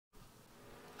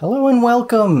Hello and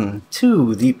welcome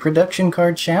to the Production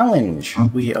Car Challenge.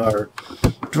 We are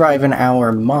driving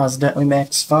our Mazda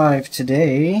MX-5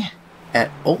 today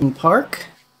at Oulton Park,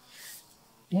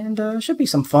 and should be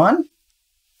some fun.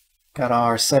 Got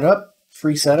our setup,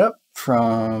 free setup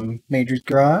from Major's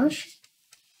Garage,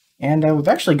 and we've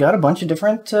actually got a bunch of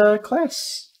different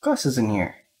classes in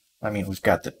here. I mean, we've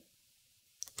got the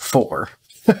 4,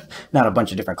 not a bunch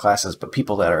of different classes, but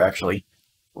people that are actually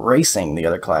racing the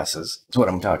other classes is what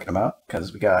I'm talking about,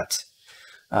 because we got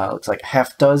looks like a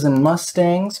half dozen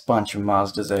Mustangs, bunch of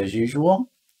Mazdas as usual,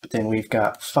 but then we've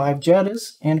got 5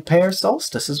 Jettas and a pair of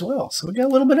Solstice as well, so we got a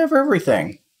little bit of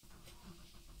everything.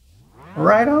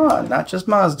 Right on, not just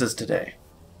Mazdas today.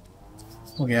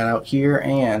 We'll get out here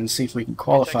and see if we can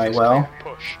qualify well.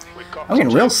 I'm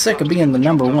getting real sick of being the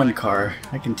 #1 car,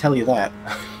 I can tell you that.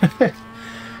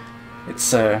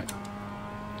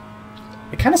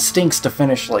 It kind of stinks to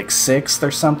finish like 6th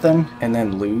or something and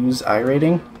then lose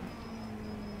iRating.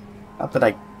 Not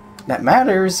that that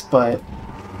matters, but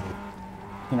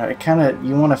you know,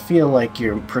 you want to feel like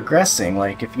you're progressing.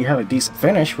 Like if you have a decent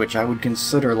finish, which I would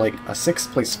consider like a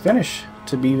 6th place finish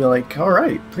to be like, all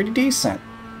right, pretty decent.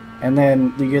 And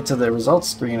then you get to the results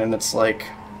screen and it's like,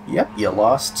 yep, you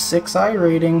lost 6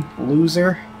 iRating,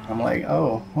 loser. I'm like,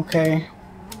 oh, okay.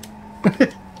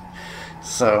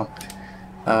 So,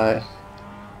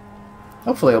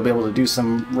 hopefully I'll be able to do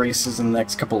some races in the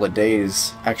next couple of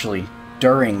days, actually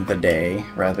during the day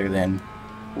rather than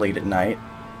late at night,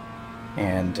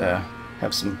 and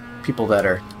have some people that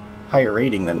are higher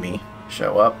rating than me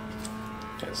show up,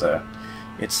 because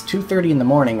it's 2:30 in the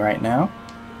morning right now.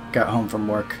 Got home from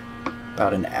work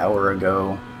about an hour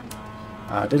ago.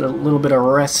 Did a little bit of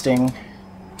resting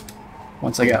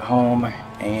once I got home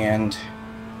and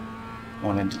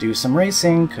wanted to do some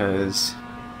racing because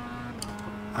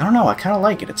I don't know, I kind of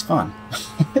like it, it's fun.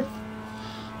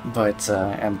 But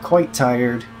I'm quite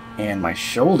tired and my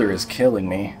shoulder is killing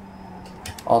me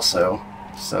also,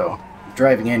 so I'm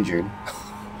driving injured.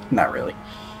 Not really,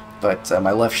 but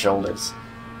my left shoulder's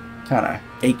kind of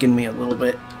aching me a little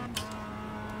bit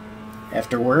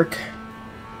after work,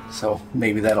 so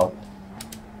maybe that'll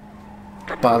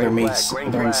bother me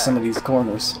during some of these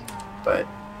corners, but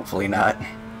hopefully not.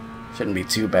 Shouldn't be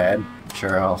too bad. I'm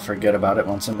sure I'll forget about it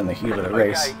once I'm in the heat of the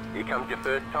race. Here comes your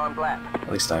first time lap. At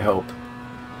least I hope.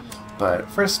 But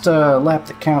first lap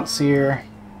that counts here.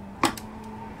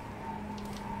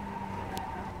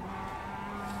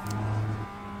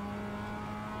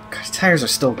 God, tires are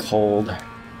still cold.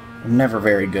 I'm never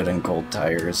very good in cold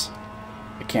tires.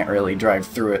 I can't really drive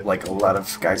through it like a lot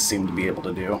of guys seem to be able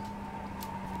to do.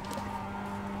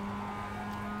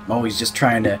 I'm always just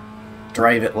trying to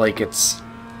drive it like it's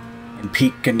in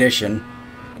peak condition,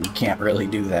 and you can't really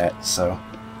do that, so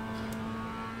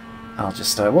I'll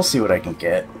just, we'll see what I can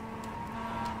get.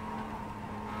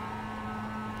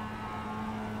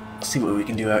 See what we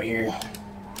can do out here.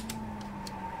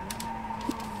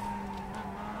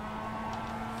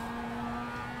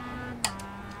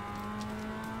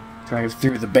 Drive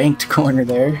through the banked corner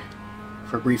there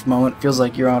for a brief moment. Feels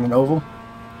like you're on an oval.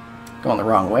 Going the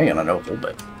wrong way on an oval,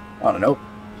 but on an oval.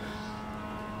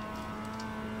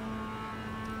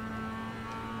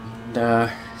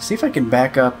 And see if I can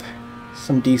back up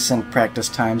some decent practice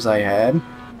times I had.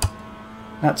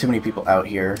 Not too many people out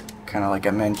here, kind of like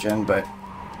I mentioned, but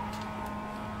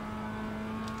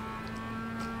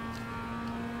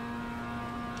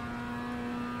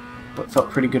felt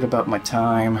pretty good about my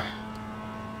time. I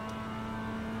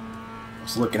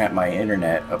was looking at my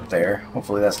internet up there.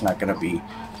 Hopefully that's not going to be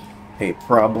a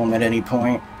problem at any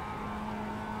point.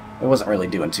 It wasn't really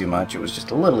doing too much, it was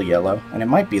just a little yellow, and it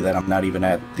might be that I'm not even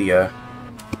at the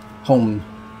home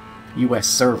US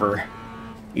server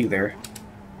either,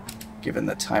 given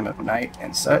the time of night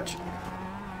and such.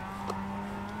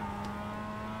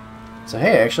 So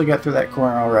hey, I actually got through that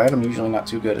corner alright. I'm usually not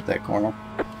too good at that corner.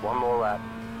 One more lap.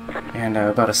 And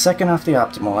about a second off the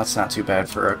optimal. That's not too bad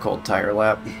for a cold tire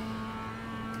lap.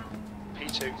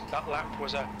 P2, that lap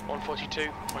was a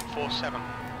 142.47.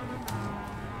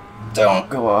 Don't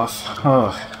go off.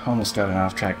 Oh, almost got an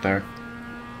off track there.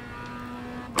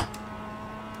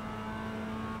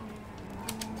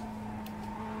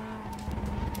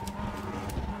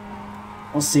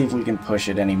 We'll see if we can push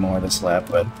it any more this lap,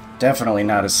 but definitely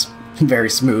not as very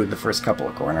smooth the first couple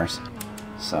of corners.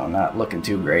 So not looking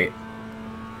too great.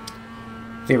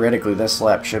 Theoretically, this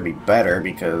lap should be better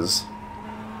because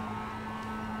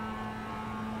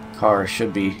car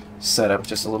should be set up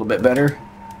just a little bit better,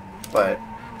 but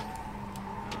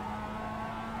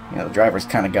you know, the driver's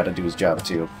kind of got to do his job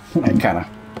too. And kind of,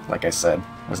 like I said,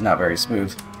 was not very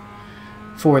smooth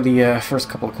for the first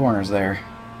couple of corners there.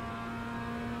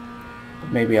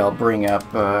 maybe I'll bring up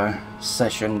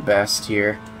session best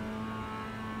here.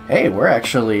 Hey, we're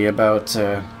actually about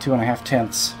 2.5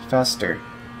 tenths faster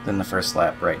than the first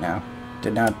lap right now.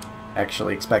 Did not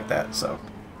actually expect that, so.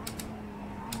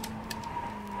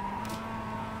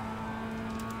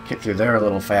 Get through there a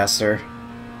little faster.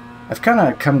 I've kind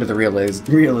of come to the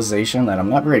realization that I'm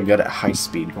not very good at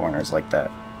high-speed corners like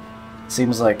that. It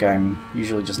seems like I'm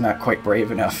usually just not quite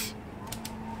brave enough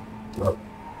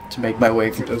to make my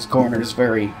way through those corners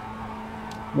very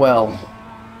well.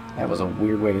 That was a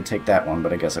weird way to take that one,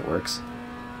 but I guess it works.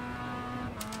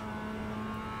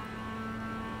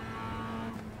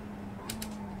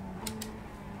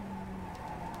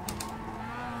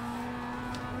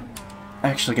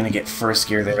 Actually gonna get first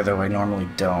gear there, though I normally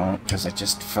don't, because I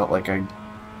just felt like I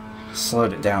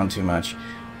slowed it down too much.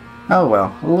 Oh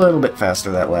well, a little bit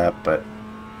faster that lap, but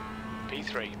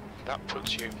P3, that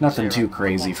puts you nothing too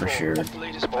crazy for sure.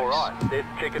 Alright, there's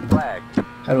chicken flag.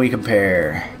 How do we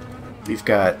compare? We've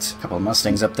got a couple of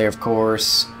Mustangs up there, of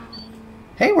course.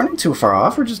 Hey, we're not too far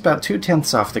off. We're just about 2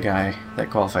 tenths off the guy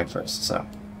that qualified first, so.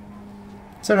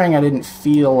 Considering I didn't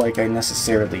feel like I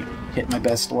necessarily hit my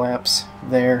best laps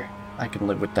there, I can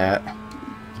live with that.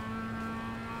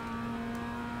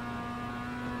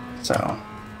 So,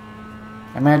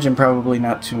 I imagine probably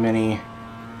not too many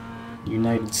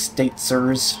United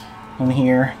Statesers in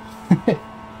here. I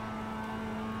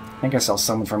think I saw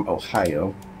someone from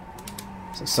Ohio.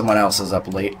 So someone else is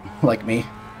up late, like me.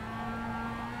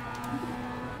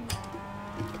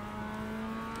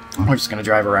 We're just gonna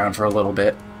drive around for a little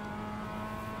bit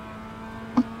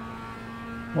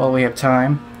while we have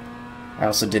time. I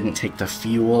also didn't take the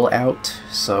fuel out,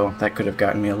 so that could have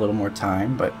gotten me a little more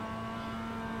time, but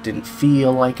didn't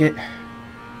feel like it.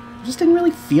 I just didn't really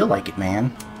feel like it,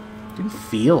 man. Didn't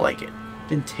feel like it.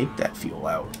 Didn't take that fuel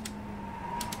out.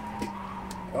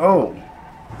 Oh.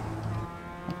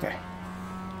 Okay.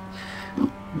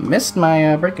 Missed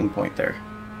my braking point there.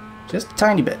 Just a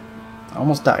tiny bit.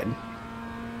 Almost died.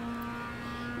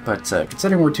 But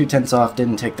considering we're 2 tenths off,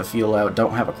 didn't take the fuel out,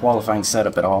 don't have a qualifying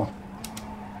setup at all.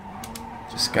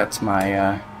 Just got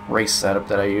my race setup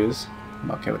that I use.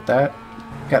 I'm okay with that.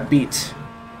 Got beat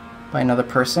by another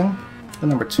person. The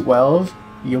number 12,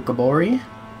 Yokobori,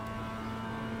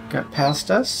 got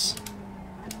past us.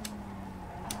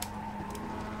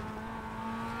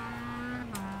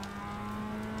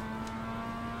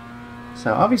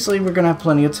 So obviously we're going to have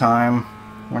plenty of time.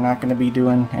 We're not going to be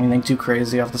doing anything too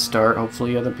crazy off the start.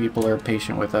 Hopefully other people are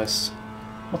patient with us.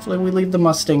 Hopefully we leave the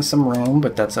Mustang some room,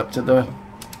 but that's up to the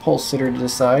pole sitter to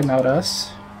decide, not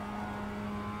us.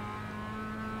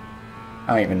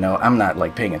 I don't even know. I'm not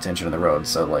like paying attention to the road,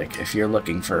 so like if you're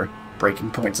looking for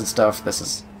braking points and stuff, this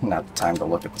is not the time to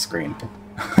look at the screen.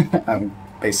 I'm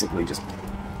basically just...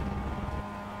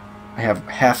 I have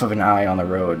half of an eye on the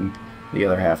road and the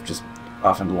other half just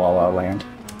off into La La Land.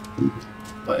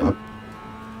 But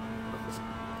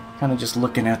kind of just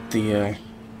looking at the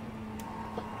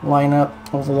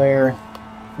lineup over there,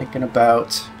 thinking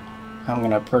about how I'm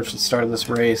going to approach the start of this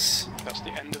race. That's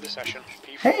the end of the session.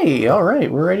 Hey,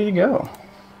 alright, we're ready to go.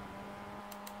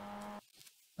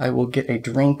 I will get a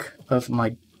drink of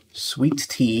my sweet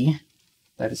tea.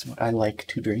 That is what I like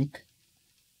to drink.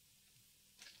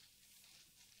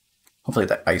 Hopefully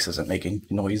that ice isn't making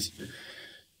noise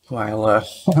while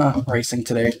racing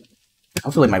today.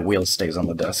 Hopefully my wheel stays on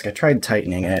the desk. I tried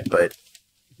tightening it, but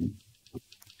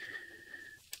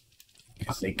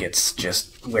I think it's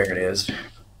just where it is.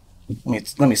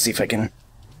 Let me see if I can...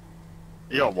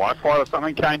 You on Wi-Fi or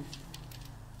something, Kane?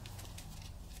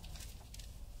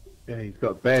 Yeah, he's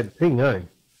got a bad ping, eh?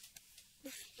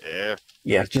 Yeah.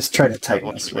 Yeah, just try to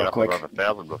tighten this real quick. Above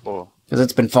 1,000 before. Because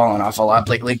it's been falling off a lot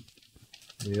lately.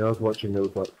 Yeah, I was watching, it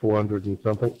was like 400 and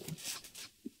something.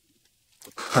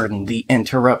 Pardon the I'm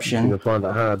interruption. gonna find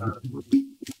it hard.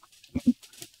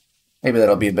 Maybe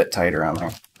that'll be a bit tighter on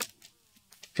there.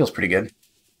 Feels pretty good.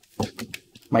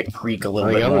 Might creak a I little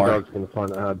think bit other more, dog's gonna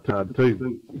find it hard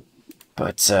too.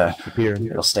 but Disappearing.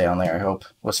 it'll stay on there, I hope.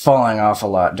 It was falling off a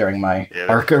lot during my Yeah, that's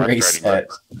ARCA race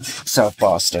frustrating, at South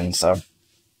Boston, so...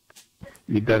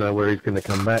 You don't know where he's gonna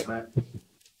come back.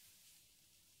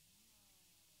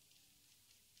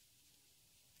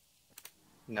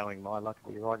 Knowing my luck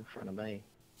will be right in front of me.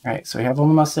 Alright, so we have all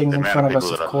the Mustangs The in amount front of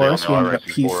people us, of that I see course. We on the ended up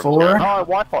iRacing forums P4. go, no,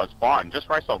 Wi-Fi's fine. Just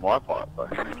race on Wi-Fi. So.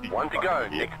 One to go.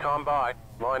 Yeah. Next time by.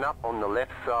 Line up on the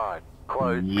left side.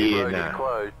 Closed. Yeah, Road nah. is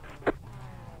closed.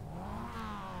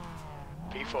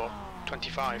 P4,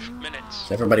 25 minutes.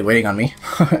 Is everybody waiting on me?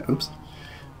 Oops.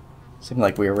 Seemed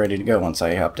like we were ready to go once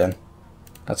I hopped in.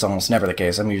 That's almost never the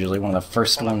case. I'm usually one of the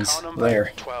first On ones car number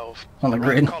there 12. on the Right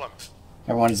grid. column.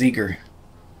 Everyone's eager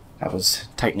I was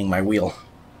tightening my wheel.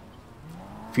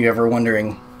 If you're ever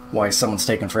wondering why someone's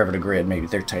taking forever to grid, maybe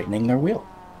they're tightening their wheel.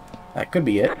 That could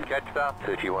be it. Catch up,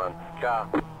 31. Car.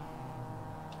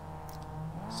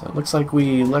 So it looks like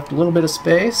we left a little bit of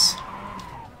space.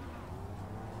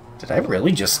 Did I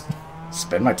really just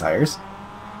spin my tires?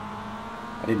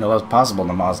 I didn't know that was possible in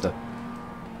the Mazda.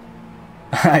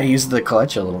 I used the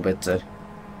clutch a little bit to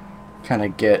kind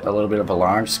of get a little bit of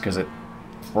alarm just because it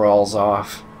crawls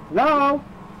off. No!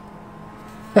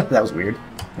 That was weird.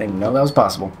 I didn't even know that was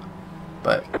possible.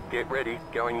 But Get ready,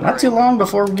 going not too green. long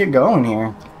before we get going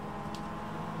here.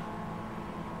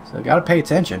 So gotta pay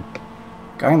attention.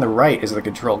 Guy on the right is the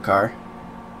control car.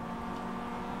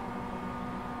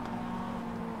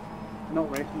 No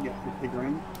racing yet, Mr.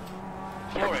 Green.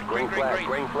 For it. Green flag,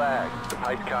 green flag. The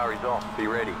pace car is off. Be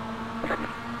ready.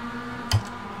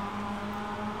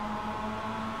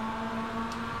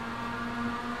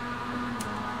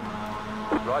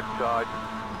 Right side.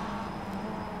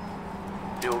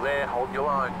 Still there, hold your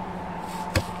line.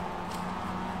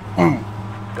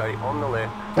 Stay on the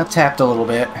left. Got tapped a little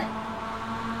bit.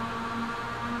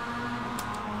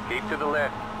 Keep to the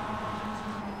left.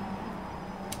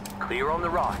 Clear on the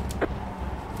right.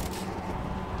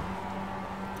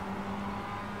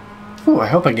 Ooh, I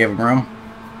hope I gave him room.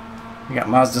 We got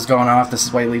Mazdas going off, this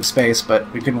is why you leave space,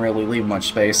 but we couldn't really leave much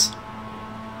space.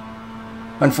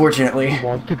 Unfortunately.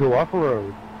 Wants to go off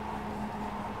road.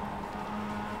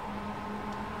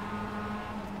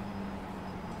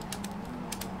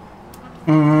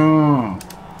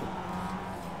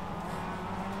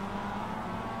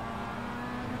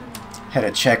 Had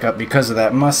a checkup because of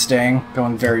that Mustang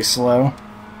going very slow.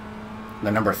 The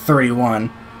number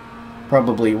 31,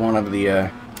 probably one of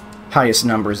the highest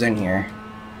numbers in here.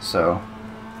 So,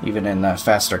 even in the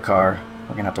faster car,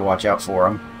 we're gonna have to watch out for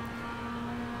them.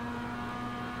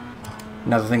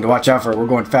 Another thing to watch out for, we're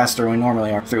going faster than we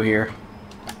normally are through here.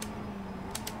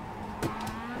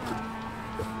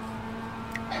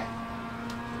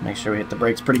 Make sure we hit the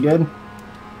brakes pretty good.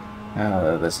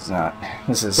 This is not.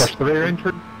 This is. That's the rear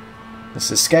entry. This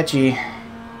is sketchy.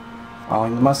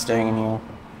 Following the Mustang in here.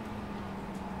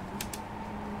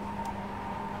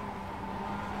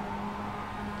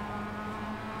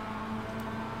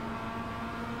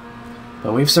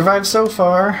 But we've survived so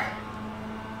far.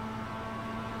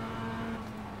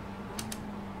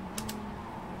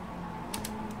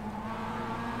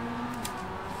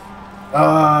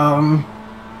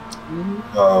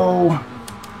 Oh.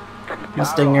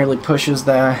 Mustang nearly pushes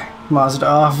the Mazda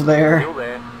off there. Still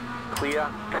there. Clear.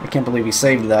 I can't believe he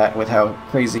saved that with how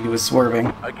crazy he was swerving.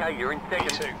 Okay, you're in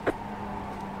second. P2.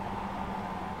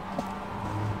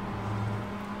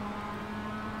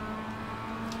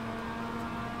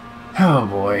 Oh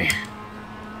boy.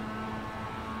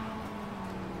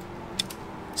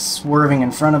 Swerving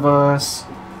in front of us.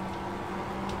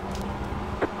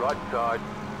 Right side.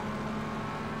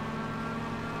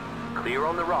 Clear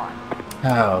on the right.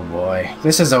 Oh boy.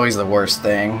 This is always the worst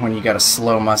thing, when you got a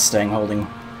slow Mustang holding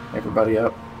everybody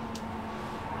up.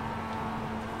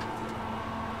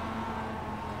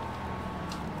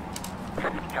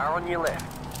 Car on your left.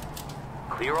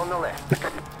 Clear on the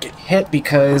left. Get hit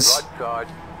because... Right side.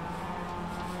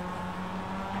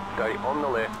 Stay on the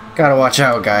left. Gotta watch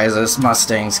out, guys. This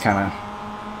Mustang's kinda...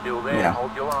 Still there, Yeah.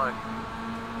 hold your line.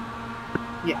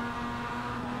 Yeah.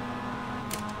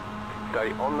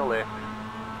 Stay on the left.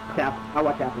 Tap. I'll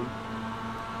watch out for him.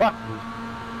 Fuck.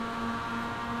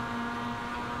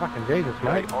 Fucking Jesus,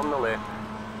 Stay mate. on the left.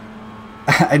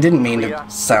 I didn't mean to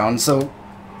sound so...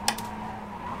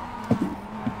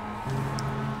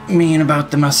 mean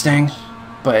about the Mustang,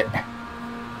 but...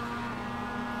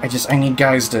 I need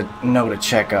guys to know to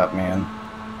check up, man.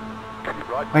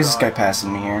 Right Why is this guy side.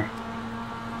 passing me here?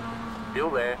 Still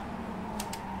there.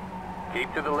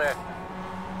 Keep to the left.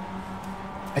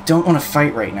 I don't want to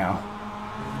fight right now.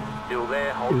 Still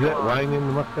there, hold Is your that line. Ryan in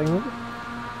the Mustang with it?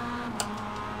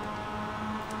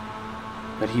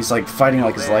 But he's like fighting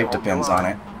like his life depends on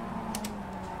it.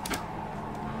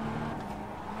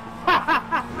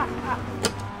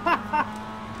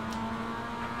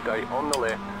 Stay on the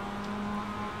left.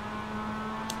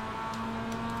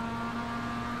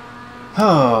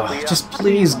 Oh, just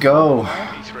please go.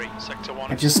 P3, sector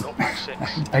 1. I just...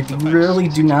 0.6. I The really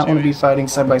best. do not want to be Sector 2 fighting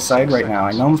is side by side right 1.6 now.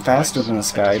 I know I'm faster than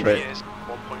this guy, Sector but 3 is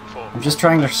 1.4. I'm just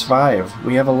trying to survive.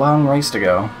 We have a long race to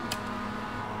go.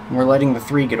 And we're letting the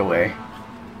 3 get away.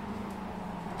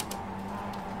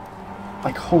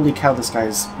 Like, holy cow, this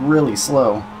guy's really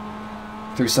slow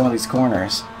through some of these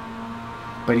corners.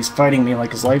 But he's fighting me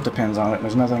like his life depends on it, and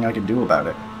there's nothing I can do about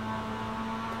it.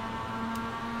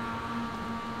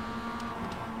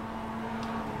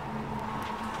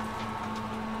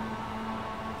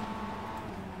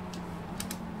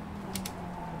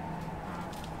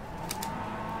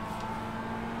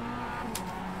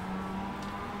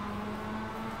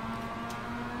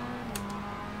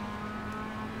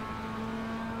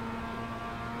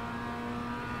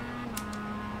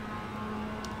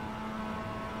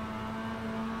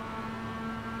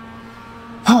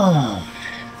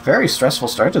 Very stressful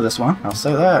start to this one, I'll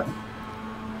say that.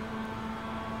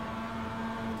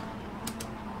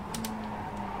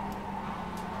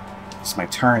 It's my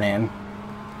turn in.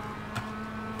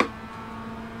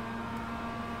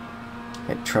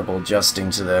 Had trouble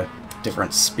adjusting to the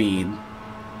different speed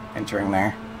entering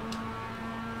there.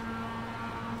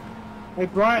 Hey,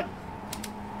 Brian.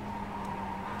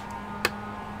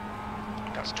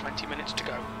 That's 20 minutes to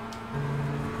go.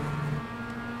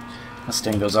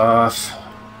 Mustang goes off.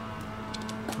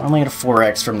 Only at a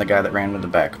 4X from the guy that ran to the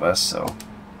back of us, so...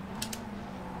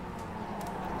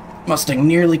 Mustang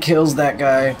nearly kills that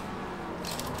guy.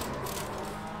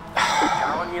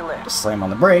 Car on your left. Just slam on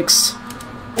the brakes.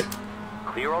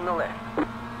 Clear on the left.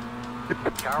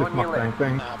 Car on your left.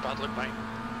 Bad luck, mate.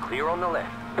 Clear on the left.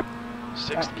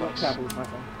 6th What's place. happening, my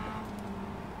friend?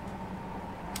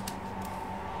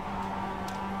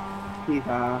 He's,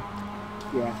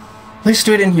 yeah. At least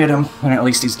we didn't hit him, and at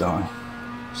least he's gone.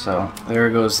 So, there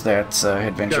goes that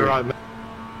adventure.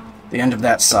 The end of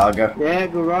that saga. Yeah,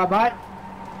 good ride, mate.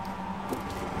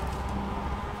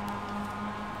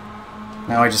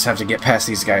 Now I just have to get past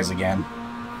these guys again.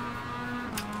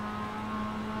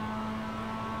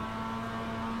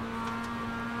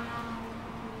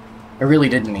 I really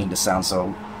didn't need to sound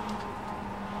so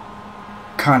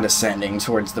condescending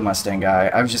towards the Mustang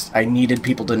guy. I needed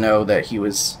people to know that he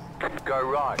was Go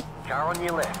right. Car on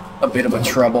your left. a bit of a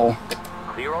trouble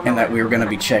Clear on the and that left. we were going to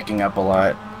be checking up a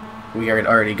lot. We had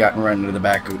already gotten run into the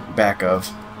back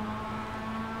of.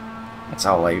 That's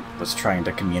all I was trying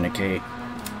to communicate.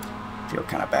 Feel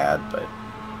kind of bad, but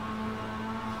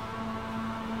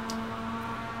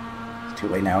it's too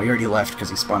late now. He already left because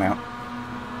he spun out.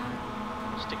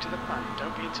 Stick to the plan.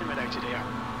 Don't be intimidated here.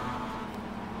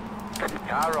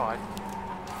 Car right.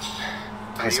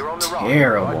 Guys Clear are on the right.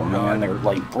 terrible, Right man. side. They're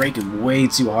like braking way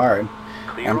too hard.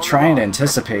 Clear I'm on the trying to right.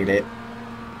 anticipate it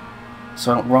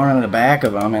so I don't run into the back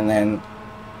of them, and then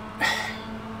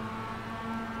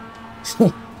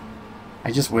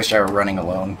I just wish I were running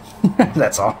alone.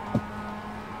 That's all.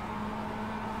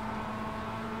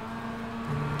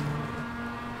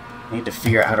 I need to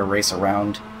figure out how to race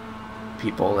around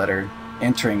people that are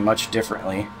entering much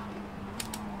differently.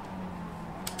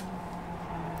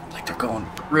 Like they're going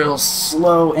real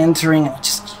slow entering.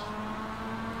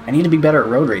 I need to be better at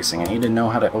road racing. I need to know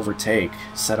how to overtake,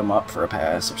 set them up for a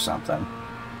pass or something.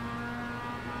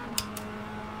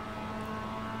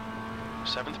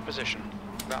 7th position.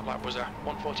 That lap was a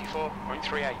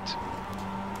 1:44.38.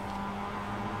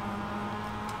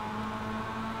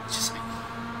 Just, man.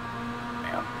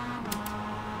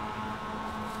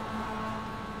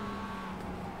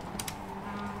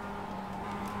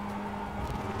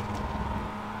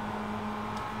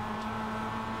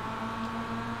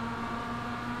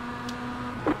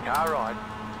 Car right.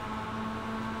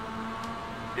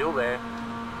 Still there.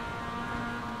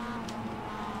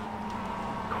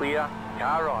 Clear.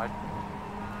 Car right.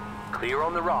 Clear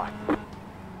on the right.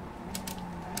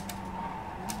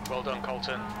 Well done,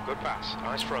 Colton. Good pass.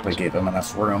 Nice front. I gave him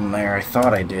enough room there. I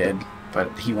thought I did,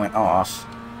 but he went off.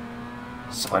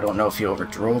 So I don't know if he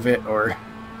overdrove it or...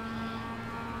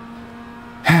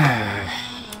 I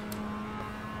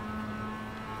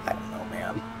don't know,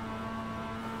 man.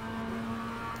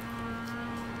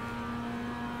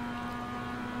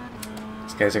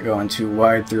 These guys are going too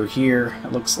wide through here,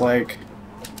 it looks like.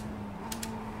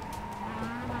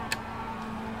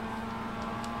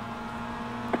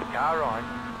 Car right.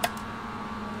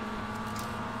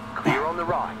 Clear on the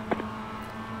right.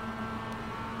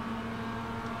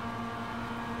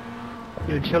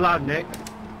 You chill out, Nick.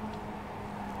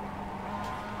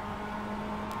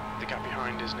 The gap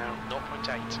behind is now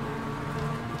 0.8.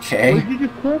 Okay. What did you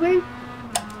just call me?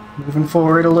 Moving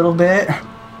forward a little bit.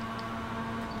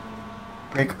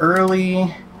 Brake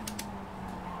early.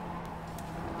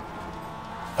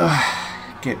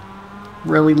 Get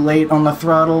really late on the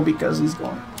throttle because he's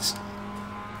going.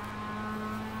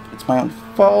 It's my own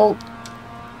fault.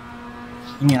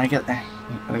 I mean,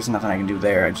 there's nothing I can do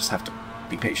there. I just have to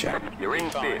be patient. You're in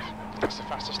 5. fifth. That's the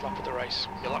fastest lap of the race.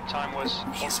 Your lap time was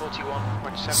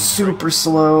 1:41.73. Super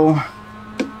slow.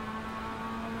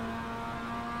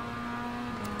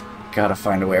 Gotta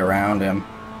find a way around him.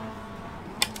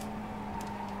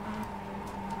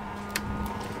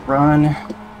 Run.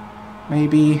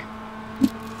 Maybe.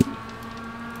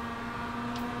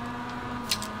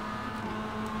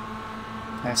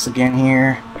 Pass again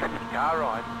here. Car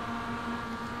right.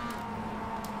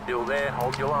 Still there.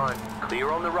 Hold your line. Clear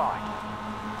on the right.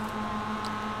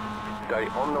 Stay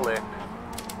on the left.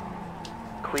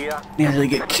 Clear. Nearly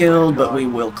get killed, but we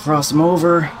will cross him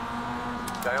over.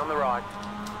 Stay on the right.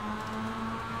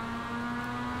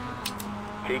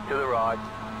 Keep to the right.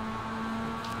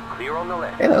 Clear on the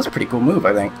left. Hey, that was a pretty cool move,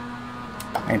 I think.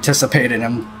 I anticipated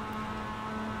him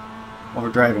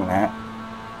overdriving that.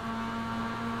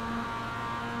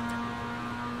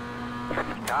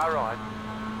 Car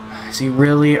right. Is he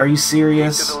really? Are you Keep to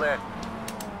serious? the left.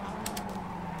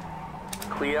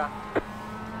 Clear.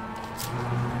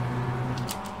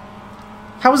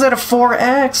 How is that a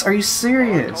 4X? Are you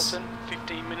serious? Oulton,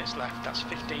 15 minutes left. That's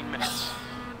 15 minutes.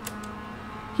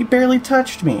 He barely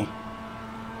touched me.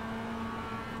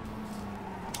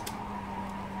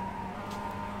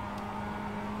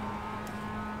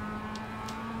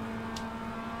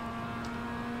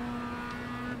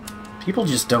 People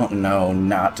just don't know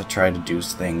not to try to do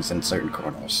things in certain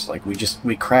corners. Like,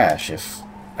 we crash if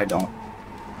I don't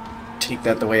take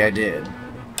that the way I did.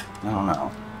 I don't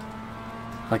know.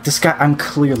 Like, this guy, I'm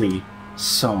clearly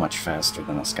so much faster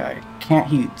than this guy. Can't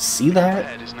he see that?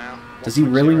 Ahead is now Does he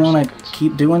really 1.0 want to seconds.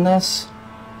 keep doing this?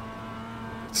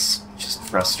 It's just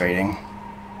frustrating.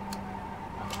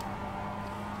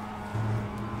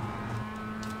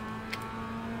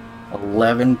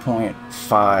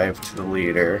 .5 to the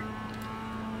leader.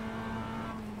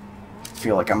 I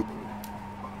feel like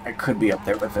I could be up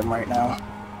there with him right now.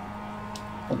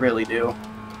 I really do.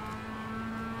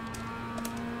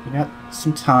 We got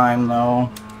some time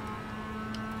though.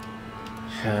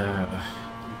 I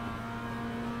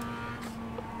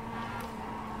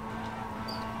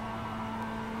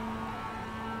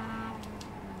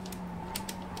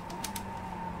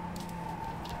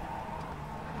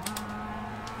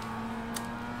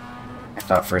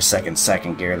thought for a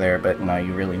second gear there, but no,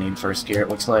 you really need first gear, it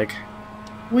looks like.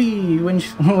 Whee!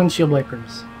 Windshield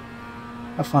wipers.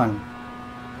 Have fun.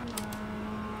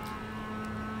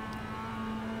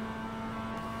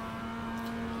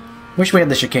 Wish we had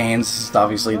the chicanes. This is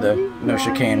obviously the no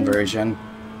chicane version.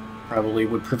 Probably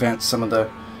would prevent some of the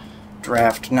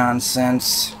draft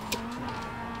nonsense.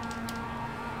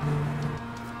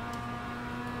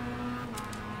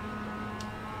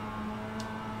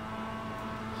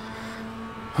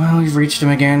 Well, we've reached him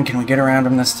again. Can we get around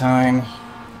him this time?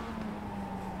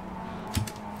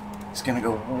 He's gonna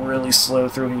go really slow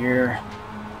through here.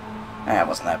 Ah, it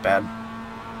wasn't that bad.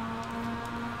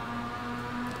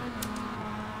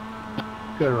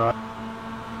 Good, right?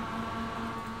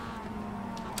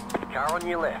 Car on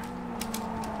your left.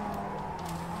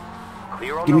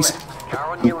 Clear on Give the me left.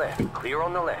 Car on your left. Clear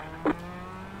on the left.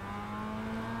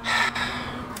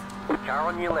 Car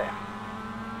on your left.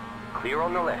 Clear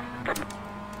on the left.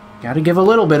 Gotta give a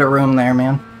little bit of room there,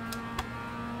 man.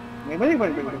 Wait.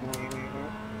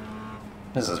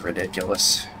 This is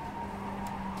ridiculous.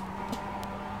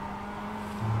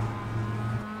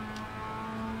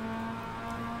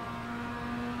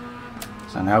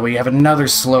 So now we have another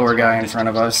slower guy in front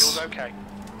of us. Fuel's okay.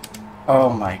 Oh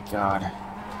my god.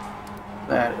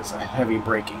 That is a heavy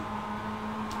braking.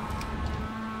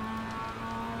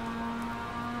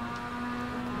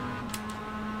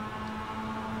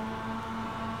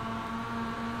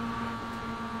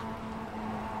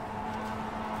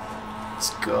 Let's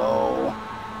go.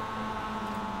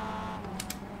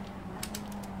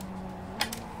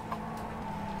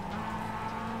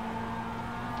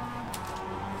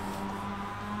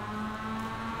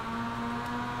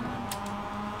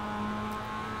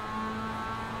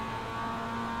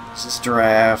 This is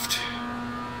draft.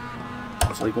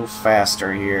 Hopefully go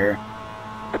faster here.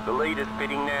 The leader's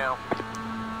pitting now.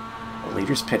 The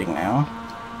leader's pitting now.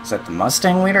 Is that the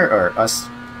Mustang leader or us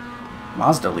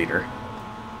Mazda leader?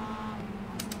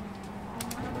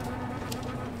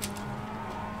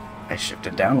 I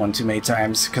shifted down one too many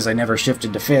times because I never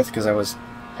shifted to fifth because I was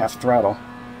half throttle.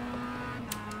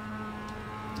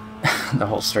 The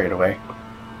whole straightaway.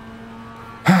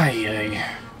 Ay ay.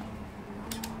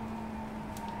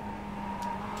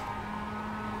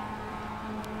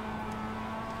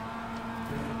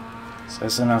 So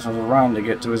that's enough of a run to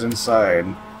get to his inside.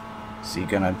 Is he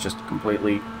gonna just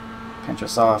completely pinch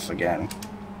us off again?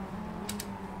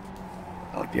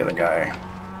 Like the other guy.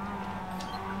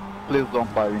 Please don't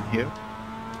fire in here.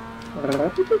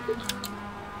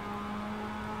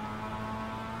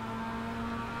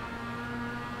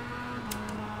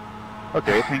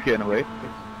 Okay, thank you anyway.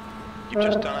 You've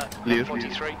just done a Clear.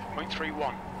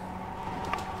 43.31.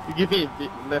 You give me the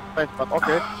left space, but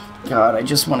okay. God, I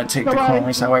just want to take the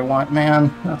corners how I want,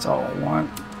 man. That's all I want.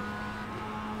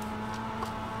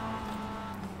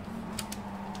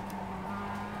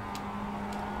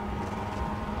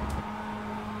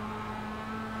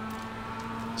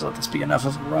 So let this be enough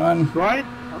of a run. Right?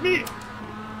 Okay.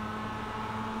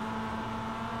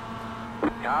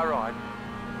 Car right.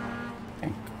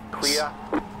 Okay. Clear.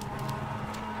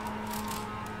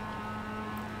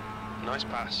 Nice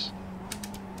pass.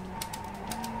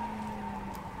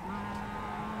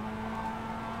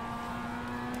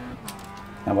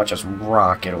 Now watch us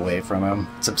rocket away from him.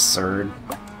 It's absurd.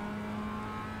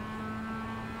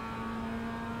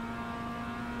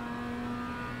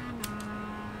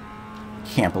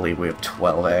 Can't believe we have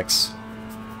 12x.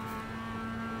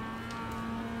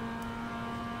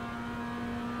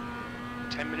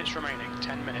 Minutes remaining.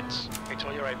 10 minutes. Hit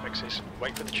all your apexes.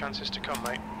 Wait for the chances to come,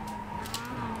 mate.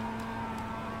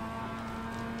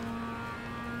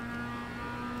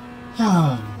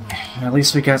 At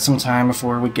least we got some time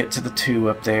before we get to the 2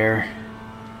 up there.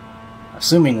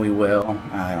 Assuming we will.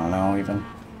 I don't know, even.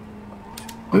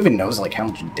 Who even knows, like, how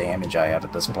much damage I have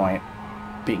at this point?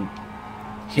 Being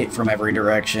hit from every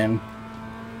direction.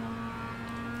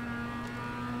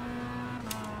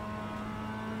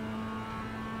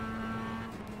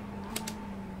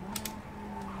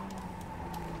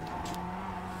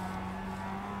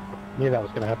 Knew that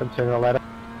was going to happen sooner or later.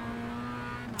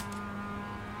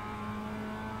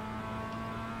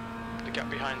 The gap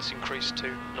behind's increased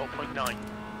to 0.9.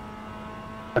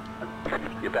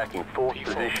 You're back in fourth P4.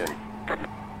 position.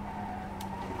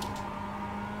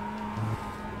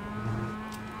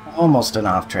 Almost an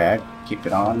off track. Keep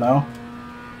it on, though.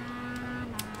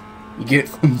 You get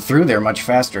through there much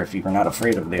faster if you're not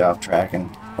afraid of the off track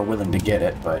and are willing to get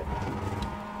it, but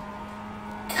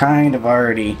kind of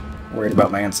already worried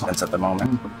about my incidents at the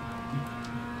moment.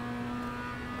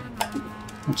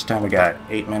 How much time we got?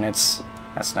 8 minutes.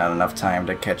 That's not enough time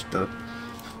to catch the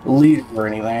lead or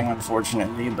anything,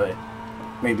 unfortunately, but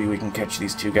maybe we can catch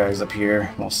these 2 guys up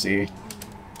here. We'll see.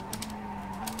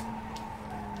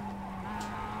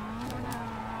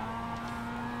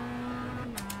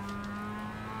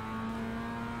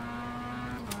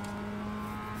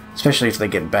 Especially if they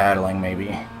get battling,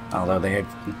 maybe. Although they had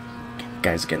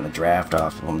guys getting the draft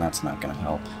off of them, that's not going to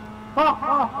help.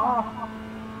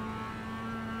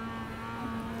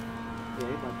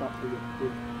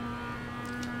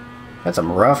 Had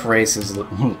some rough races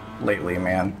lately,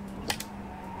 man.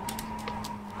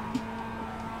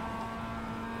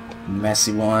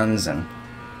 Messy ones and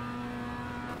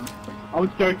I was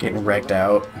joking. getting wrecked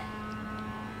out.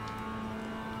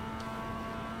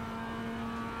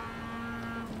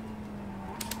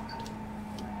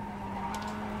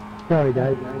 Sorry,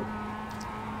 guys.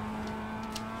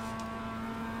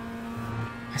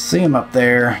 I see him up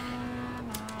there.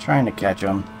 Trying to catch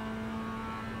him.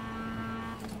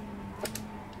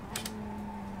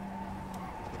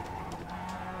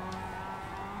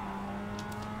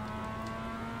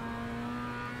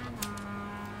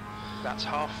 That's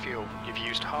half fuel. You've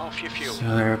used half your fuel.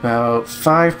 So they're about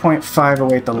 5.5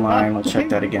 away at the line. We'll check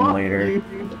that again later.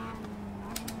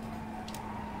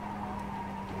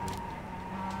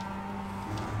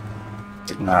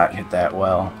 Did not hit that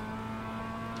well.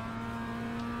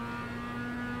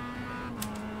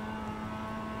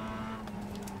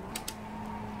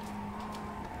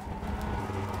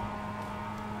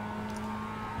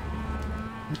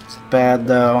 It's bad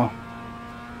though.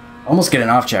 Almost get an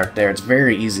off track there. It's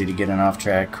very easy to get an off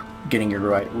track, getting your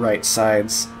right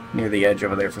sides near the edge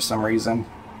over there for some reason.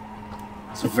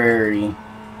 It's very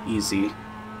easy.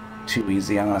 Too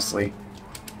easy, honestly.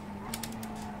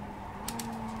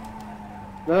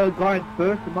 The guy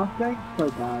first, the Mustang, so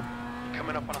bad.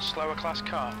 Coming up on a slower class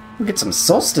car. We'll get some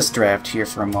Solstice draft here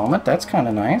for a moment. That's kind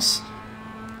of nice.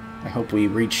 I hope we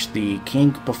reach the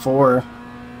kink before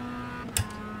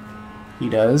he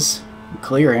does.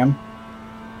 Clear him.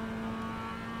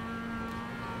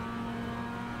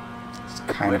 It's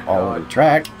kind of all over the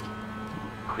track.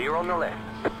 Clear on the left.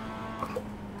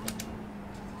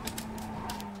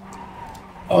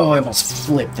 Oh, I almost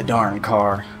flipped the darn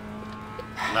car.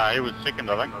 Nah, he was second,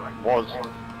 I think. Was.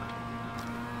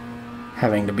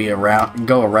 Having to be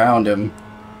go around him.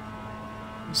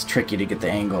 It's tricky to get the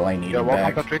angle I needed Yeah,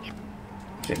 welcome, back. Patrick.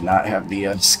 Did not have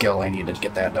the skill I needed to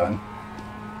get that done.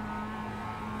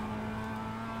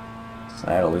 So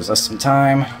that'll lose us some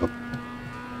time.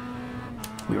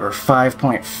 We were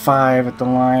 5.5 at the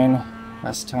line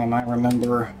last time I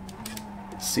remember.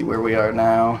 Let's see where we are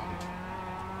now.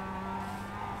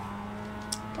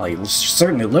 Well, he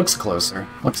certainly looks closer.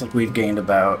 Looks like we've gained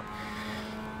about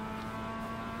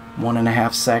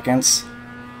 1.5 seconds.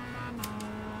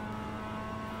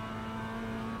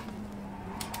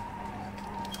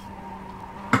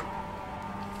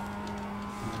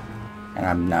 And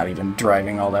I'm not even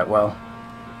driving all that well.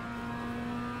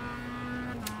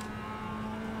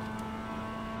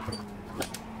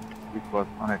 It was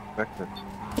unexpected.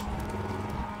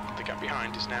 The gap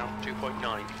behind is now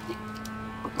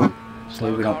 2.9.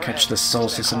 Hopefully we don't catch the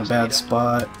Solstice in a bad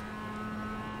spot.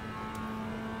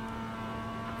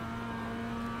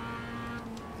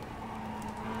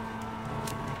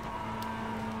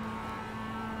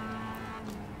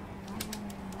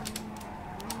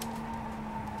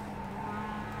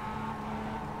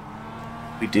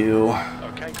 We do.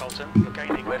 Okay, Colton, you're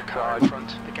gaining with the car in front.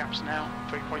 The gap's now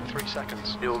 3.3 seconds.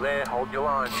 Still there, hold your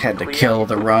line. Had to Clear. kill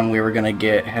the run we were gonna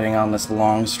get heading on this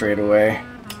long straightaway.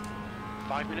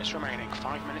 5 minutes remaining,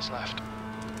 5 minutes left.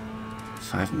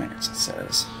 5 minutes, it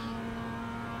says.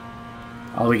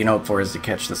 All we can hope for is to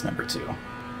catch this number 2.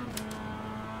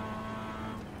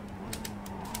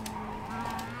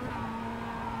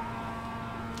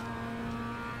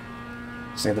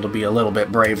 Say that it'll be a little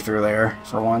bit brave through there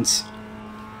for once.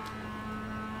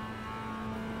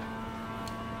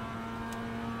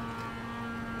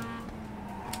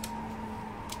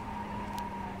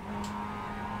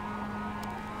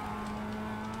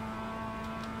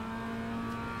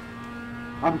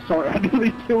 I'm sorry, I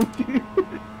nearly killed you.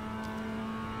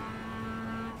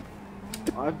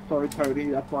 I'm sorry, Tony,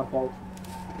 that's my fault.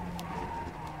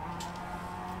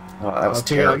 Oh, that was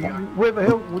Okay, terrible. Where the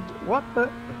hell? What the?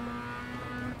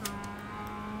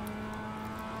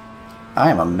 I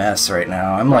am a mess right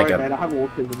now. I'm Sorry, like man, I a have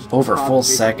autism. over Hard full to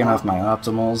be second like off my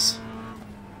optimals.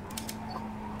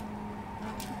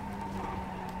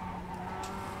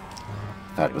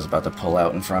 Thought he was about to pull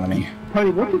out in front of me.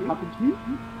 Tony, what just happened to you?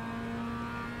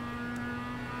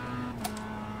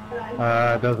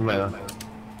 Doesn't matter.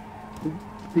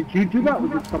 Did you do that or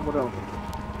did someone else?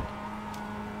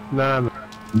 No.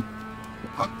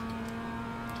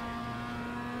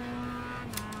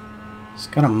 He's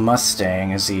got a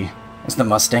Mustang. Is the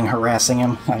Mustang harassing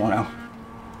him? I don't know.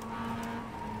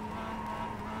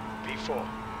 V4.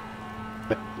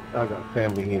 I got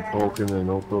family here talking and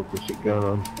all sorts of shit going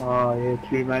on. Oh, yeah,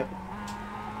 true, mate.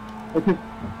 It's just,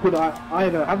 good, I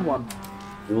don't have one.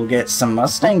 We'll get some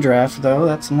Mustang draft though.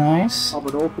 That's nice. I'm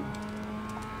an orphan.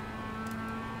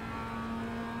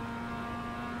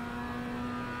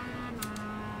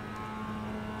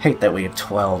 Hate that we have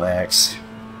 12x.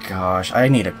 Gosh, I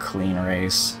need a clean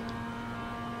race.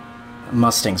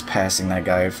 Mustang's passing that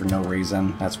guy for no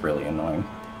reason. That's really annoying.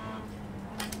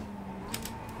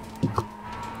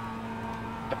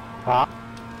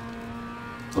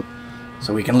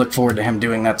 So we can look forward to him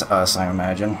doing that to us, I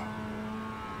imagine.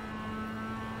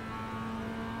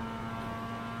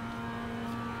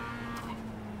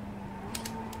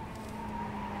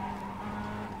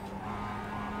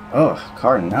 Oh,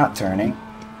 car not turning.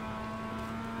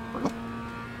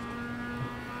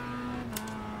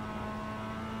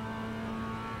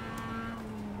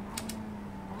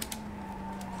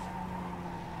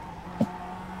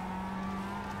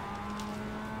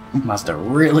 Mazda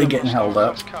really getting held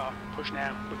up. Car. Push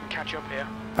now. We can catch up here.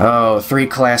 Oh, 3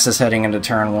 classes heading into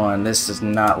turn 1. This does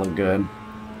not look good.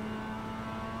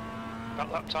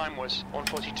 That lap time was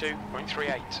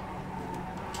 1:42.38.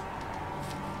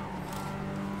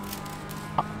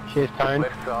 Cheers, Tone.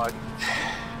 Left side.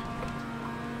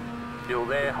 Still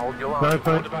there, hold your No, line.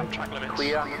 What about track limits?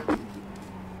 Clear.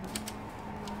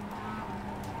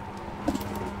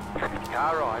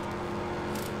 Car right.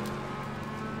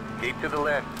 Keep to the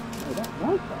left. Oh, that's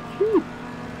nice, actually.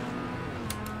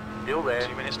 Still there.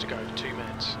 2 minutes to go. 2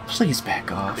 minutes. Please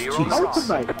back off. Clear on the Jesus.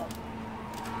 right. Awesome, mate.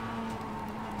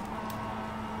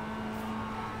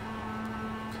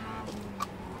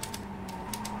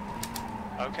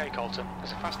 Okay, Colton.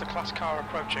 There's a faster class car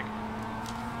approaching.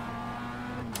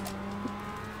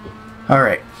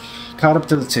 Alright. Caught up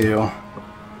to the 2.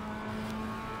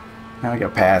 Now we gotta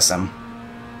pass him.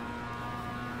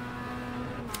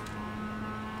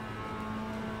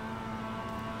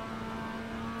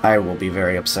 I will be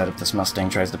very upset if this Mustang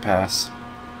tries to pass.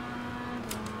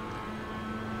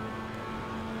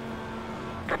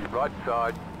 Right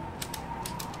side.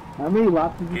 How many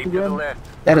laps is this Keep to the again?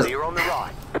 left. That is- Clear on the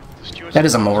right. The stewards That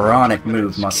is a have moronic track limits.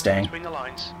 move, Keep Mustang. Between the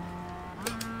lines.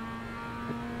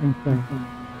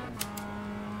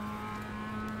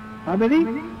 How many?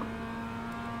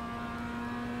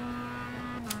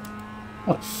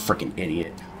 What a freaking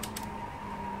idiot.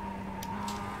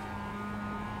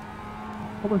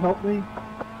 Someone help me.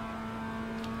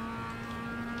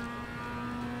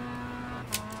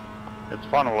 It's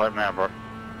final lap now, bro.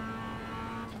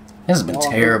 This has been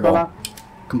Oh, terrible. fella.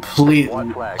 Complete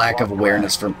White flag, lack of white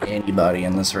awareness from anybody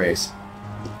in this race.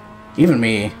 Even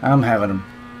me, I'm having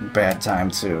a bad time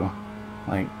too.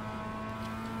 Like,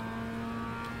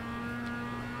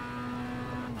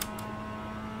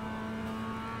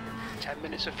 10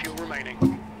 minutes of fuel remaining.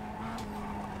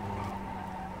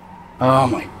 oh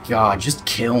my god, just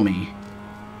kill me.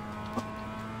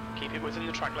 Keep it within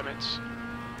the track limits.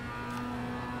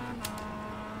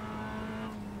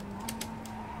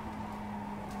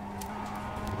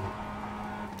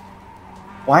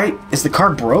 Why is the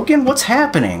car broken? What's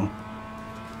happening?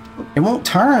 It won't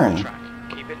turn. Track.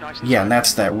 Keep it nice and Yeah, tight. and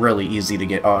that's that really easy to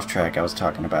get off track I was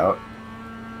talking about.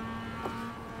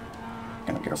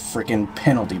 Get a freaking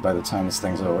penalty by the time this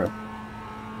thing's over.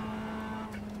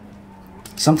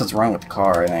 Something's wrong with the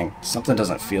car, I think. Something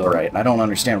doesn't feel right, and I don't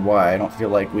understand why. I don't feel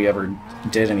like we ever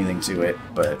did anything to it,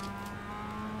 but...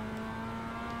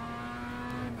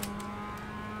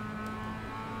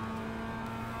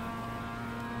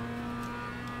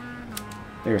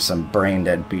 There's some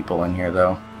brain-dead people in here,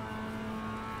 though.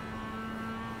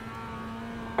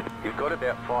 You've got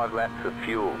about 5 laps of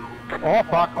fuel. Oh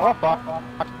fuck, oh fuck.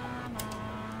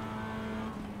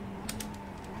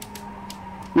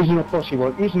 It's not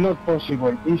possible. It's not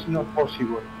possible. It's not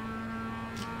possible.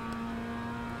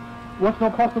 What's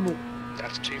not possible?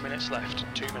 That's 2 minutes left.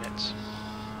 2 minutes.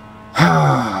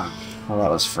 Well,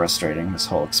 that was frustrating, this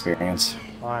whole experience.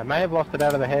 I may have lost it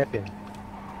out of the hairpin.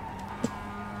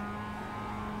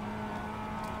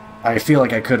 I feel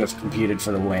like I could have competed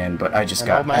for the win, but I just And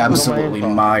got old man will absolutely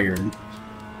land. mired.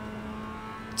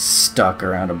 Stuck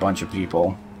around a bunch of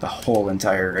people the whole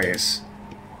entire race.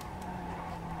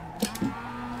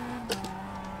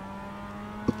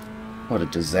 What a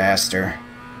disaster.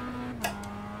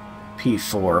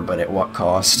 P4, but at what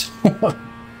cost?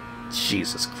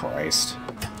 Jesus Christ.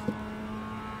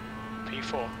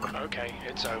 P4. Okay,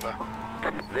 it's over.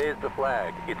 There's the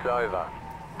flag. It's over.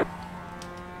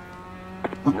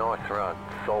 Nice run.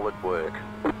 Solid work.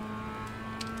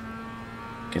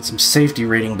 Get some safety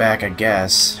rating back, I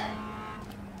guess.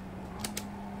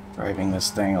 Driving this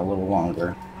thing a little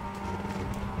longer.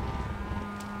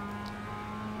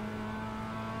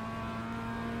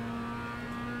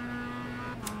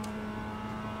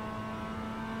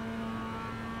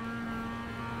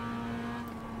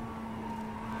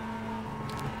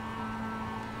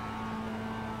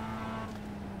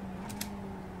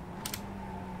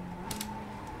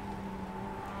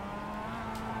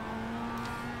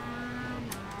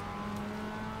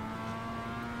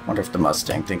 Wonder if the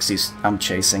Mustang thinks I'm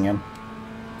chasing him,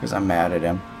 because I'm mad at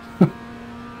him.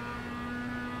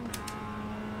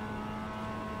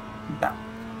 No,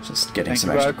 just getting some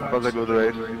extra It was a good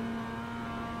race.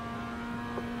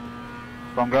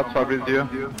 Congrats, Fabrizio.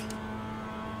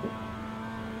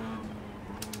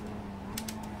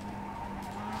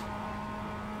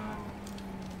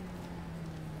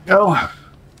 Go.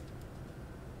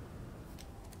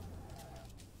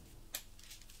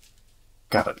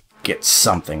 Gotta get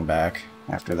something back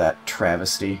after that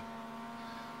travesty.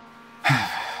 I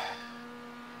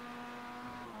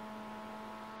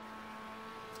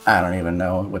don't even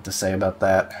know what to say about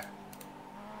that.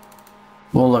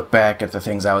 We'll look back at the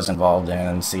things I was involved in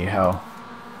and see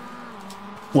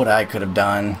what I could have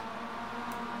done.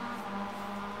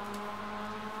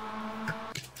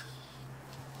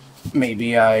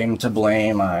 Maybe I'm to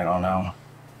blame, I don't know.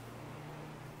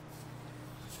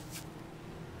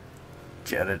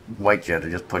 White Jetta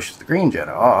just pushes the green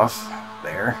Jetta off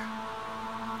there.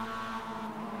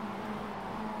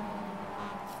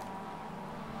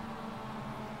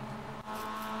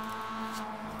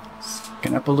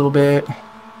 Sticking up a little bit.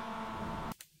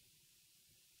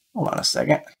 Hold on a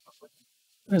second.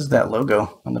 What is that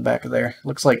logo on the back of there?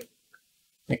 Looks like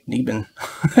Nick Neben.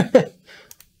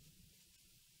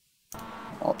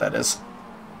 What that is.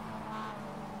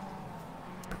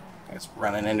 Guys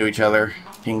running into each other,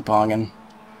 ping-ponging.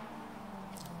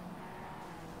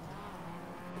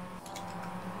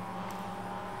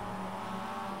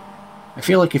 I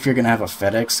feel like if you're gonna have a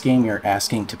FedEx game, you're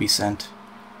asking to be sent.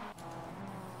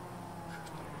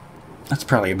 That's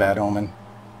probably a bad omen.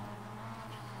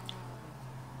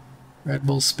 Red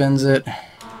Bull spins it.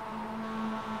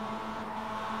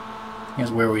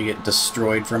 Here's where we get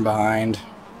destroyed from behind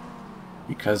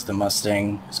because the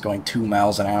Mustang is going 2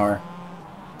 miles an hour.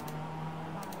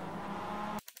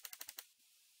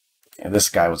 Yeah, this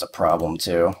guy was a problem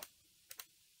too.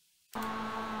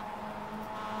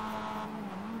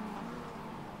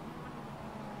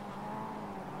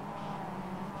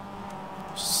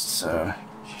 Just you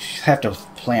have to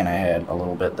plan ahead a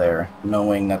little bit there,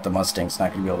 knowing that the Mustang's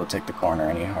not going to be able to take the corner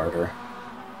any harder.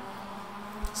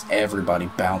 It's everybody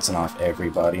bouncing off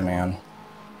everybody, man.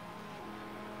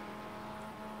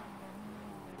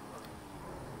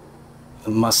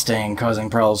 The Mustang causing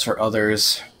problems for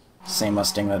others. Same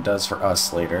Mustang that does for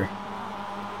us later.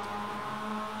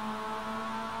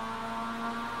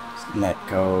 It's net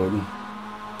code,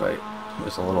 but it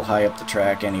was a little high up the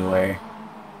track anyway.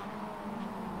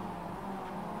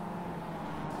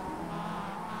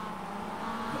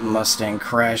 Mustang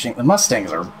crashing. The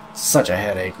Mustangs are such a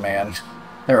headache, man.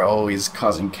 They're always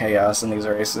causing chaos in these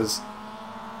races.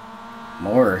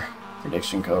 More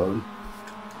prediction code.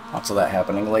 Lots of that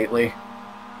happening lately.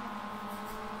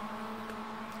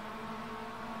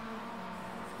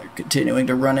 They're continuing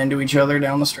to run into each other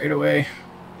down the straightaway.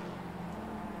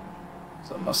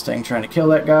 Mustang trying to kill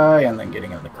that guy and then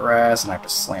getting in the grass, and I have to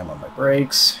slam on my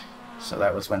brakes. So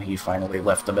that was when he finally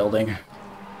left the building.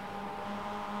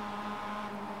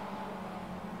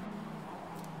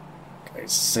 Okay,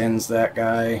 sends that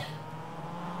guy.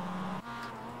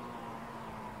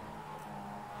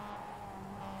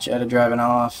 Jetta driving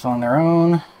off on their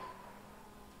own.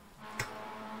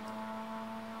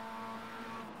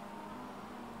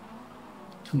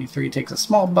 '23 takes a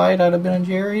small bite out of Ben &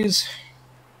 Jerry's.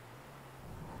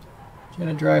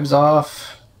 Jetta drives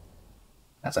off.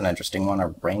 That's an interesting one, a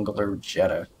Wrangler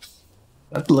Jetta.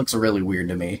 That looks really weird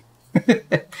to me.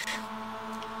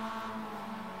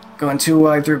 Going too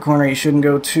wide through a corner, you shouldn't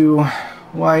go too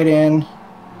wide in.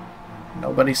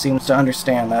 Nobody seems to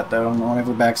understand that though. No one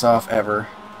ever backs off, ever.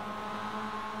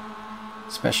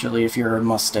 Especially if you're a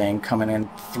Mustang coming in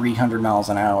 300 miles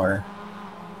an hour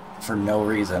for no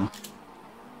reason.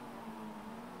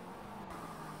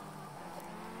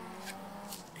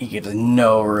 You get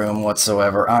no room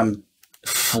whatsoever. I'm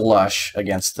flush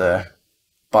against the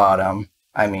bottom.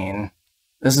 I mean,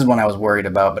 this is one I was worried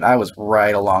about, but I was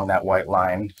right along that white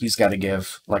line. He's got to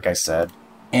give, like I said,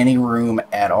 any room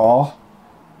at all.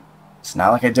 It's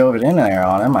not like I dove it in there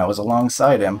on him. I was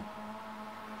alongside him.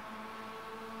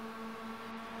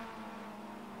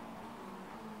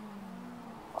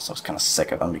 Also, I was kind of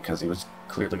sick of him because he was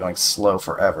clearly going slow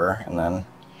forever. And then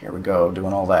here we go,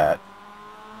 doing all that.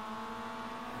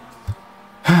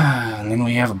 And then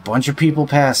we have a bunch of people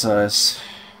pass us.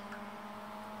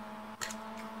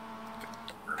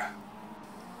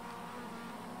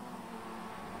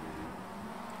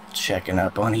 Checking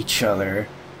up on each other.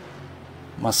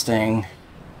 Mustang,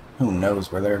 who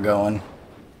knows where they're going.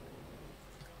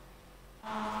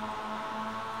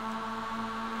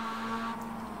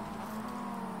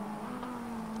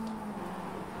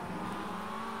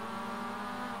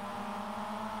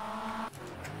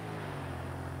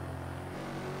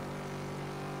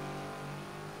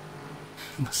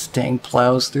 Mustang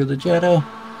plows through the Jetta.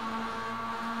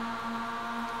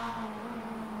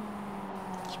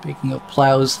 Speaking of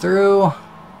plows through,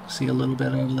 see a little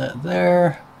bit of that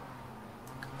there.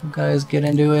 Couple guys get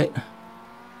into it.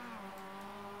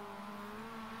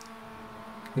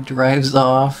 It drives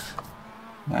off.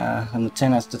 And the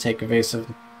 10 has to take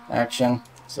evasive action.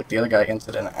 It's like the other guy ends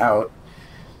it in out.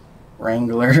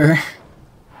 Wrangler.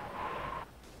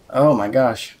 Oh my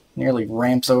gosh. Nearly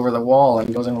ramps over the wall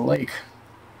and goes in the lake.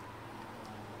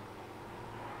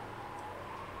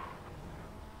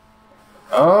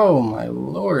 Oh my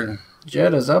lord.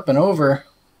 Jetta's up and over.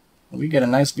 We get a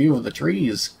nice view of the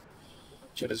trees.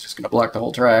 Jetta's just gonna block the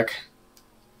whole track.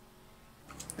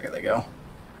 There they go.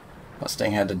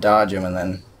 Mustang had to dodge him and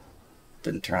then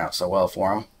didn't turn out so well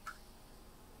for him.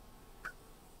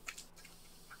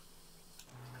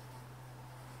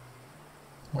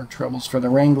 More troubles for the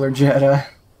Wrangler Jetta.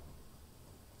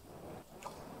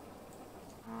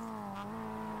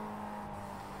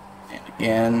 And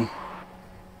again.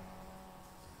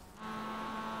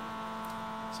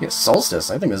 See a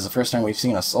Solstice. I think this is the first time we've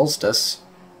seen a Solstice.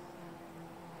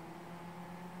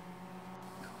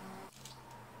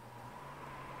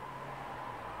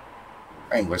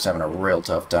 Wrangler's having a real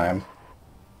tough time.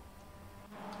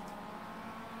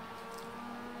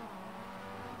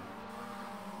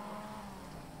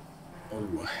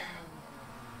 Ooh.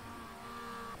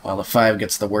 Well, the 5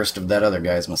 gets the worst of that other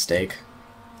guy's mistake.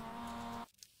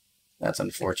 That's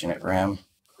unfortunate for him.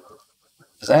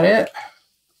 Is that it?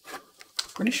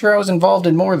 Pretty sure I was involved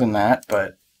in more than that,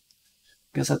 but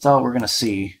I guess that's all we're gonna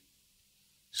see.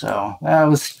 So, that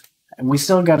was... We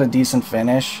still got a decent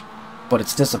finish, but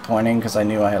it's disappointing because I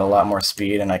knew I had a lot more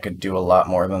speed and I could do a lot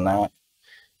more than that.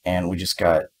 And we just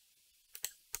got...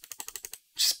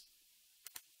 just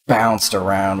bounced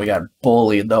around. We got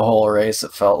bullied the whole race,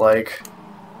 it felt like.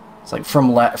 It's like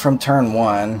from turn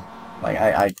 1, like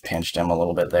I pinched him a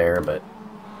little bit there, but...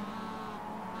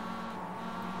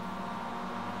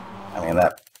 I mean,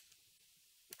 that...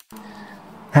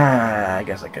 I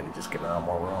guess I could have just given him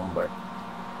more room, but...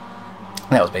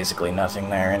 that was basically nothing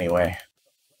there anyway.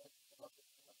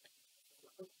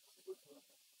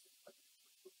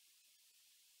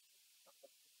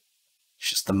 It's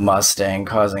just the Mustang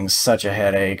causing such a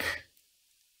headache.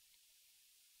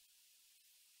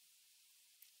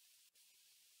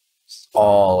 It's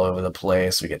all over the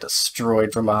place. We get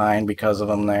destroyed from behind because of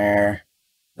him there.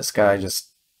 This guy just...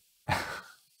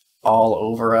 all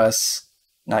over us,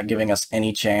 not giving us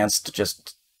any chance to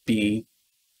just be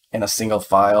in a single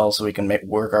file so we can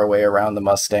work our way around the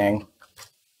Mustang.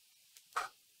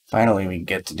 Finally, we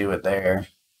get to do it there.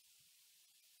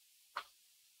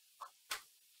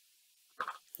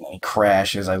 And he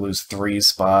crashes, I lose 3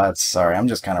 spots. Sorry, I'm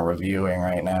just kind of reviewing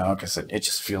right now, because it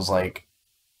just feels like,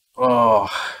 oh,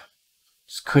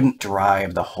 just couldn't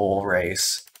drive the whole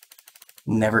race.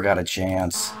 Never got a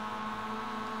chance.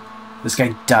 This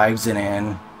guy dives it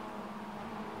in.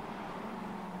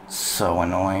 So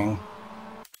annoying.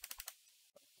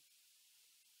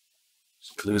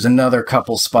 Lose another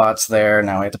couple spots there.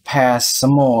 Now I have to pass some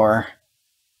more.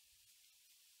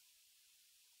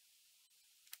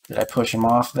 Did I push him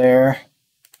off there?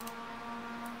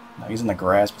 No, he's in the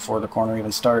grass before the corner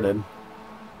even started.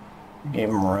 Gave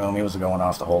him room. He was going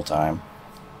off the whole time.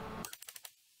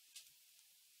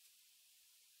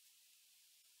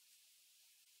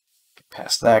 Get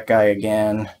past that guy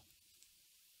again.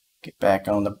 Get back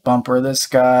on the bumper of this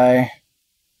guy.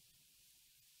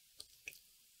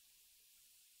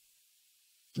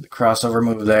 The crossover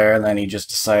move there, and then he just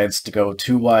decides to go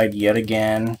too wide yet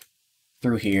again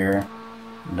through here.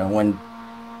 No one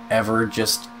ever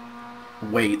just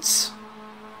waits.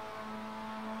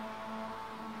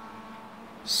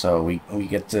 So we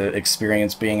get to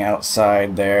experience being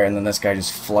outside there, and then this guy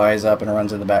just flies up and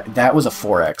runs in the back. That was a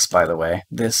 4X, by the way.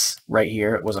 This right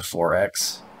here was a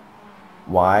 4X.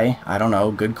 Why? I don't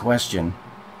know. Good question.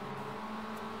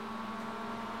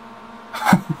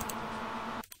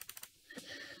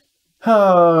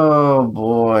 Oh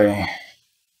boy.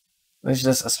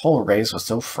 This whole race was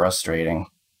so frustrating.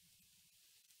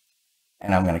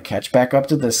 And I'm gonna catch back up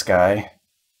to this guy.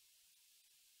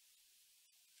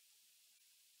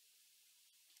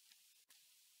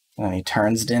 And then he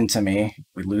turns it into me.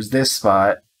 We lose this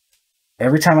spot.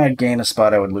 Every time I'd gain a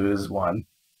spot, I would lose one.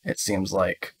 It seems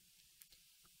like.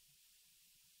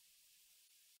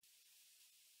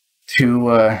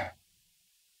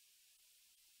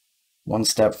 One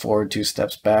step forward, 2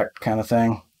 steps back kind of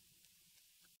thing.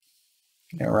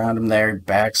 Get around him there, he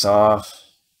backs off.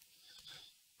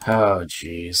 Oh,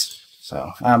 jeez.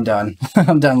 So, I'm done.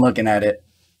 I'm done looking at it.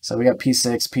 So we got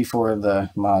P6, P4 of the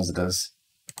Mazdas.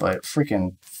 But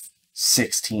freaking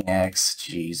 16X,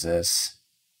 Jesus.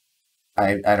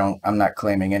 I'm not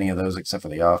claiming any of those except for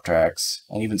the off tracks.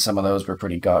 And even some of those were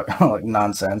pretty like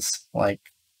nonsense. Like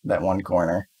that one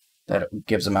corner that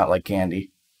gives them out like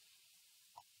candy.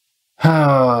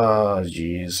 Oh,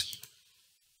 jeez.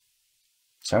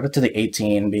 Shout out to the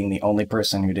 18 being the only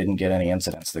person who didn't get any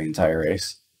incidents the entire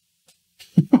race.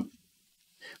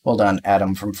 Well done,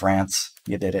 Adam from France.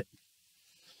 You did it.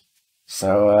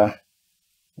 So,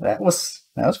 that was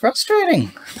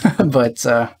frustrating. But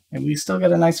we still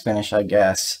got a nice finish, I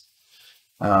guess.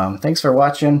 Thanks for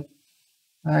watching.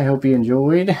 I hope you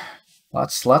enjoyed.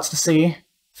 Lots to see,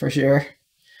 for sure.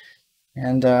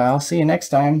 And I'll see you next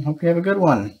time. Hope you have a good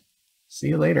one. See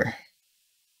you later.